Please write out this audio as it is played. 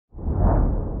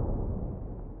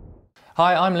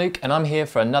Hi, I'm Luke and I'm here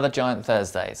for another Giant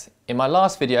Thursdays. In my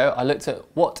last video, I looked at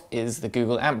what is the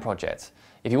Google AMP project.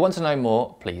 If you want to know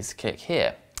more, please click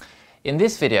here. In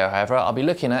this video, however, I'll be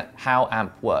looking at how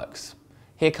AMP works.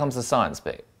 Here comes the science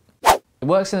bit. It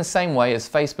works in the same way as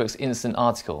Facebook's Instant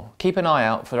Article. Keep an eye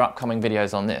out for upcoming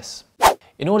videos on this.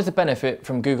 In order to benefit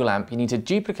from Google AMP, you need to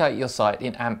duplicate your site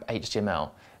in AMP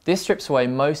HTML. This strips away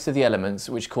most of the elements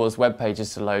which cause web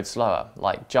pages to load slower,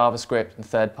 like JavaScript and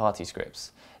third-party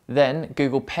scripts. Then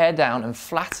Google pare down and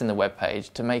flatten the web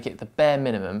page to make it the bare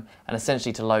minimum and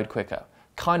essentially to load quicker,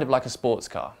 kind of like a sports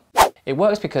car. It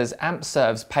works because AMP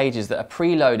serves pages that are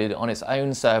preloaded on its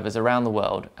own servers around the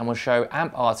world and will show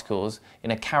AMP articles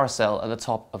in a carousel at the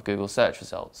top of Google search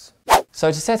results.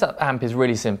 So to set up AMP is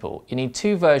really simple. You need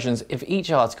two versions of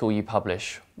each article you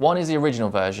publish. One is the original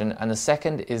version and the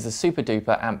second is the super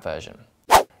duper AMP version.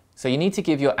 So you need to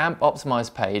give your AMP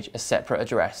optimized page a separate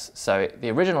address. So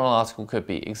the original article could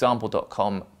be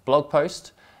example.com blog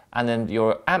post, and then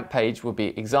your AMP page would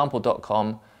be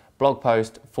example.com blog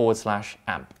post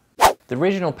 /AMP. The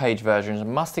original page versions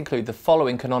must include the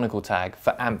following canonical tag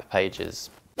for AMP pages.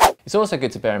 It's also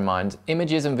good to bear in mind,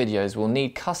 images and videos will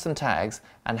need custom tags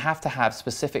and have to have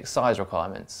specific size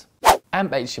requirements.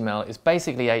 AMP HTML is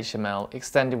basically HTML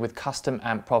extended with custom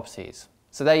AMP properties.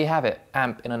 So there you have it,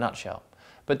 AMP in a nutshell.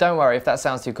 But don't worry if that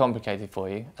sounds too complicated for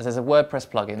you, as there's a WordPress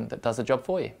plugin that does the job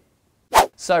for you.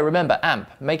 So remember AMP,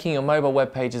 making your mobile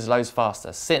web pages load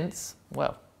faster since,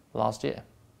 well, last year.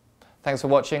 Thanks for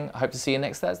watching. I hope to see you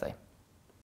next Thursday.